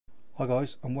Hi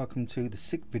guys, and welcome to the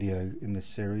sixth video in this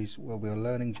series where we are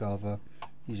learning Java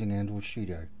using Android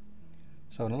Studio.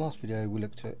 So in the last video we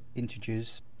looked at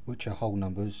integers, which are whole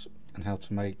numbers, and how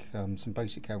to make some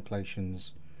basic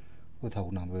calculations with whole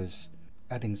numbers,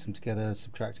 adding some together,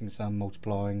 subtracting some,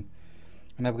 multiplying.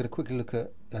 And now we're going to quickly look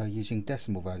at using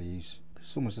decimal values.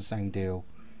 It's almost the same deal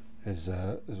as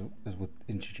with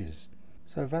integers.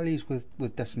 So values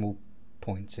with decimal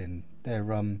points in, they're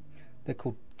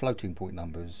called floating point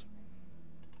numbers.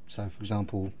 So for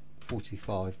example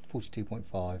 42.5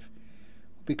 would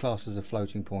be classed as a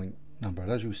floating point number,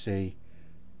 and as you see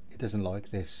it doesn't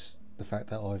like this, the fact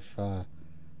that I've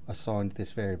assigned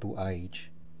this variable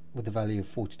age with the value of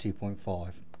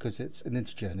 42.5 because it's an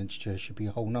integer. An integer should be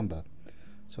a whole number,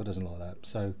 so it doesn't like that.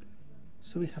 So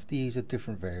we have to use a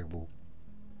different variable,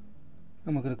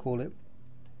 and we're going to call it,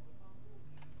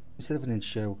 instead of an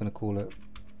integer, we're going to call it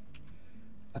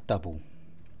a double.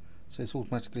 So it's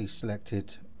automatically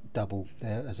selected double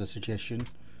there as a suggestion,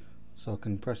 so I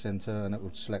can press enter and it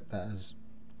would select that as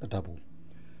a double.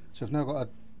 So I've now got a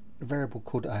variable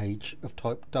called age of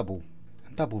type double,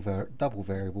 and double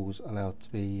variables allowed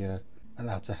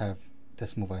to have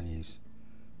decimal values.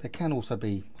 They can also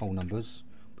be whole numbers.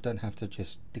 We don't have to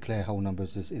just declare whole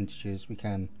numbers as integers, we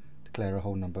can declare a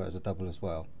whole number as a double as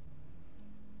well.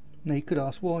 Now you could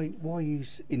ask, why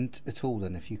use int at all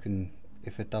then if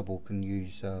a double can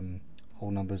use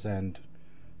whole numbers and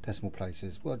decimal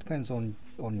places? Well, it depends on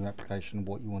your application and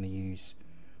what you want to use,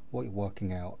 what you're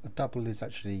working out. A double is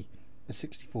actually a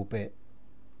 64-bit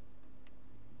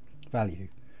value,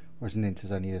 whereas an int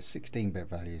is only a 16-bit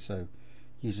value, so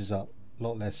uses up a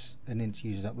lot less. An int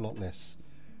uses up a lot less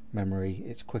memory.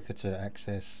 It's quicker to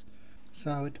access.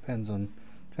 So it depends on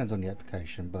the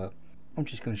application, but I'm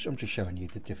just showing you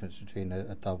the difference between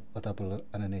a double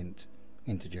and an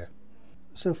integer.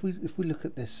 So if we look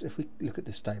at this,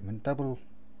 statement, double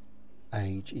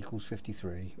age equals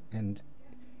 53 and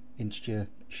integer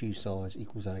shoe size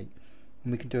equals 8,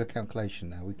 and we can do a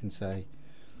calculation now. We can say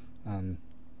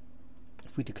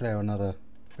if we declare another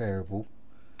variable,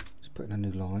 let's put in a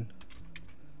new line,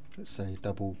 let's say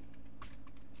double,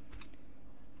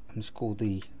 and let's call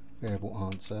the variable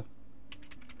answer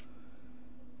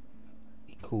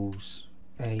equals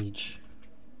age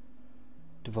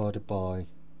divided by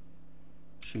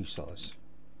shoe size,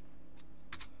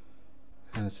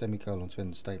 and a semicolon to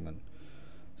end the statement.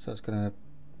 So it's going to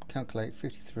calculate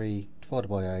 53 divided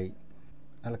by 8,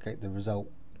 allocate the result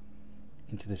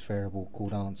into this variable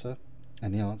called answer,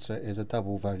 and the answer is a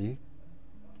double value,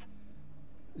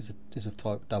 is of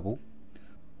type double.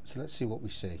 So let's see what we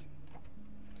see.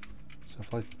 So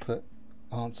if I put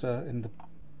answer in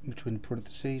between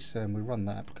parentheses and we run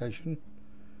that application,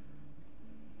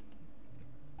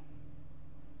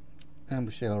 and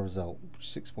we see our result,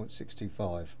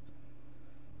 6.625.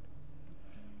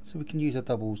 So we can use our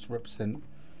doubles to represent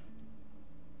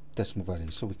decimal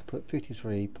values. So we could put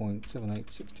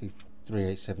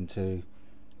 53.78623872,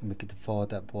 and we could divide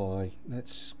that by,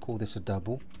 let's call this a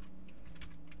double,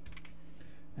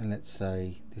 and let's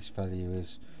say this value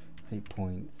is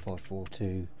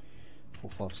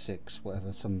 8.542456,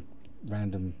 whatever, some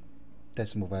random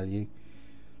decimal value.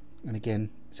 And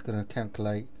again, it's going to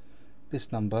calculate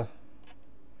this number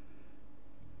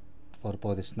divided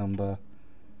by this number,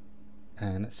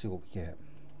 and let's see what we get.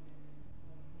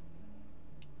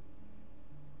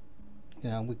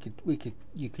 Yeah,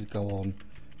 you could go on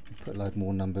and put a load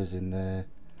more numbers in there,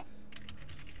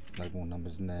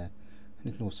 and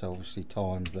you can also obviously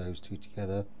times those two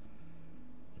together.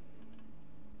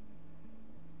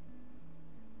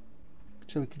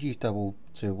 So we could use double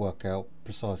to work out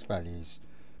precise values.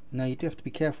 Now you do have to be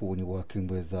careful when you're working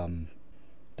with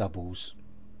doubles.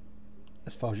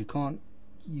 As far as you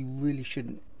really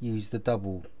shouldn't use the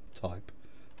double type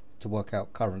to work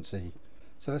out currency.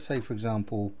 So let's say, for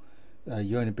example,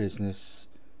 you own a business.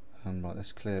 Right,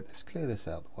 let's clear this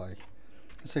out of the way.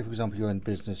 Let's say, for example, you own a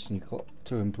business and you've got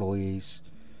 2 employees.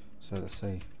 So let's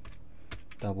say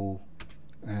double,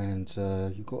 and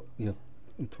you've got your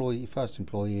first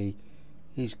employee.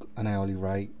 He's an hourly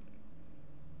rate,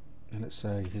 and let's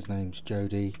say his name's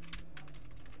Jody,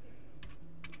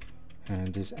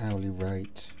 and his hourly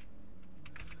rate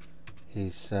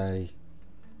is, say,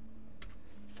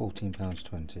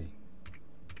 £14.20.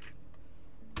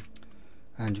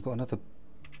 And you've got another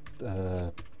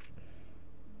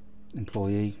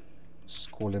employee, let's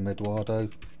call him Eduardo,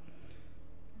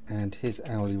 and his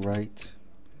hourly rate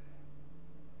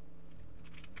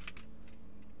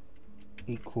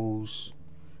equals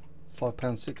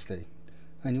 £5.60.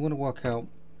 And you want to work out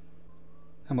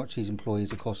how much these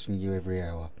employees are costing you every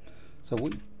hour. So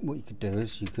what you could do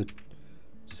is you could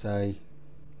say,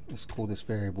 let's call this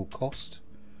variable cost,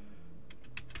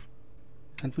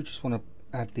 and we just want to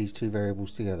add these two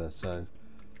variables together. So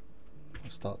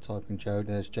I'll start typing Joe.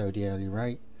 There's Joe the hourly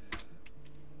rate,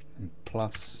 and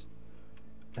plus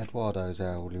Eduardo's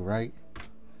hourly rate,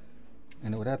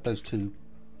 and it would add those two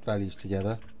values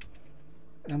together.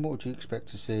 And what would you expect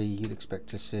to see? You'd expect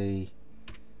to see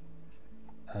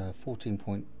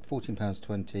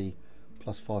 £14.20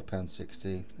 plus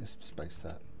 £5.60. Let's space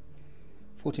that.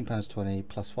 £14.20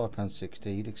 plus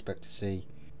 £5.60. You'd expect to see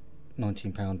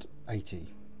 £19.80.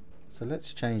 So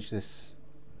let's change this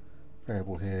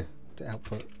variable here to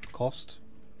output cost,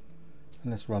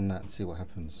 and let's run that and see what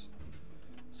happens.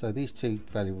 So these two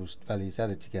values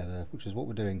added together, which is what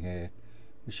we're doing here,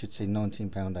 we should see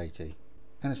 £19.80.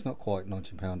 And it's not quite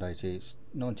 £19.80, it's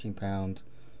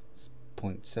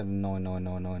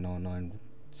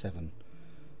 £19.79999997.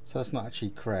 So that's not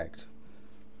actually correct,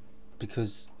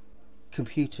 because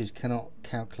computers cannot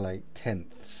calculate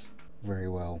tenths very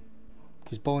well,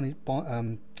 because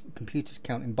computers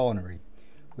count in binary,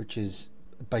 which is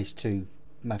base 2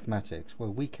 mathematics, where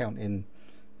we count in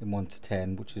 1 to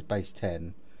 10, which is base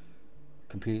 10.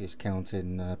 Computers count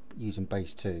in using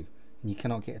base 2, and you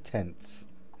cannot get a tenths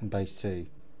in base 2.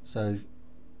 So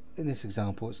in this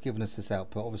example, it's given us this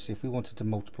output. Obviously, if we wanted to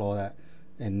multiply that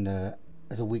in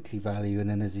as a weekly value, and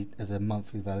then as a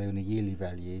monthly value and a yearly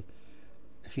value,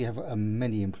 if you have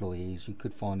many employees, you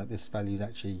could find that this value is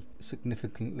actually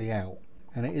significantly out,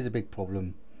 and it is a big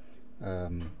problem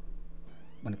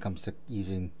when it comes to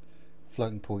using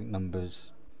floating point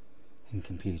numbers in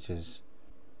computers.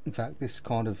 In fact, this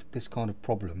kind of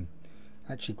problem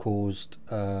actually caused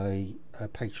a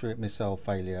Patriot missile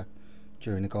failure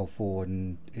during the Gulf War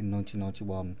in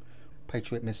 1991.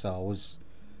 Patriot missile was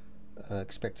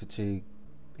expected to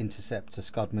intercept a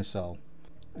Scud missile,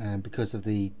 and because of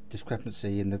the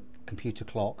discrepancy in the computer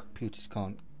clock, computers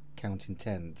can't count in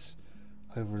tenths.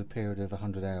 Over a period of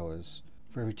 100 hours,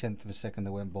 for every tenth of a second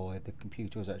that went by, the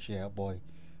computer was actually out by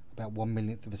about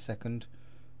 1/1,000,000 of a second.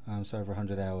 So over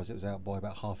 100 hours, it was out by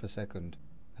about half a second,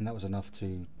 and that was enough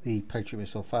to. The Patriot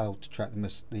missile failed to track the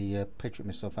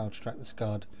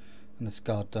Scud, and the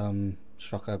Scud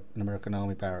struck an American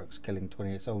Army barracks, killing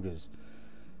 28 soldiers.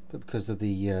 But because of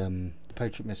the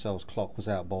Patriot missile's clock was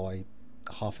out by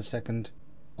half a second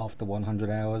after 100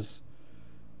 hours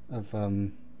of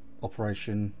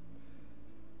operation,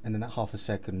 and then that half a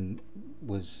second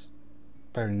was,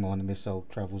 bearing in mind the missile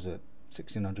travels at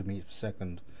 1600 meters per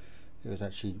second, it was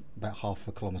actually about half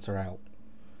a kilometre out.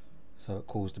 So it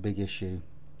caused a big issue,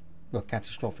 well,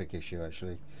 catastrophic issue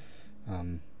actually.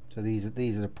 So these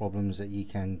are the problems that you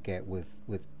can get with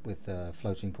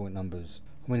floating point numbers.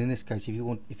 I mean, in this case,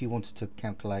 if you wanted to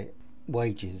calculate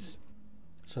wages,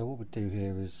 so what we'd do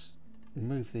here is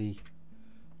remove the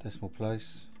decimal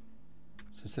place.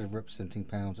 So instead of representing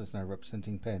pounds, it's now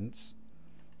representing pence.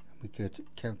 We could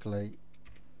calculate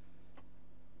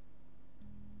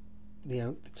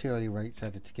the two hourly rates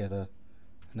added together,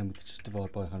 and then we could just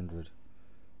divide by 100.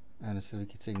 And instead of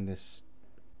getting this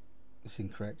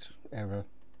incorrect error,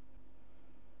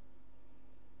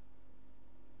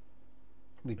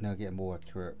 we'd now get a more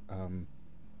accurate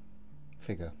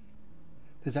figure.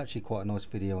 There's actually quite a nice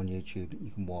video on YouTube that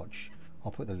you can watch.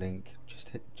 I'll put the link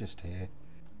just here,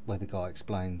 where the guy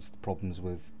explains the problems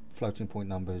with floating point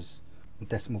numbers and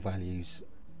decimal values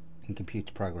in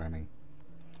computer programming.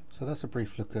 So that's a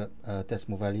brief look at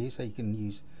decimal values. So you can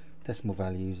use decimal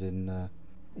values in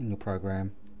your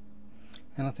program.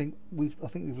 And I think we've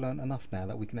learned enough now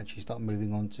that we can actually start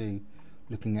moving on to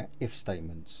looking at if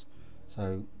statements.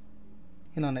 So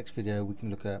in our next video, we can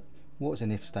look at what is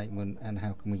an if statement and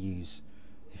how can we use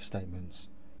if statements.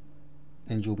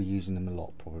 And you'll be using them a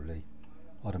lot, probably,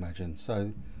 I'd imagine.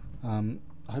 So I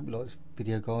hope you like this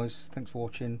video, guys. Thanks for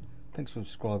watching, thanks for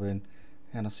subscribing,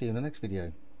 and I'll see you in the next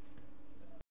video.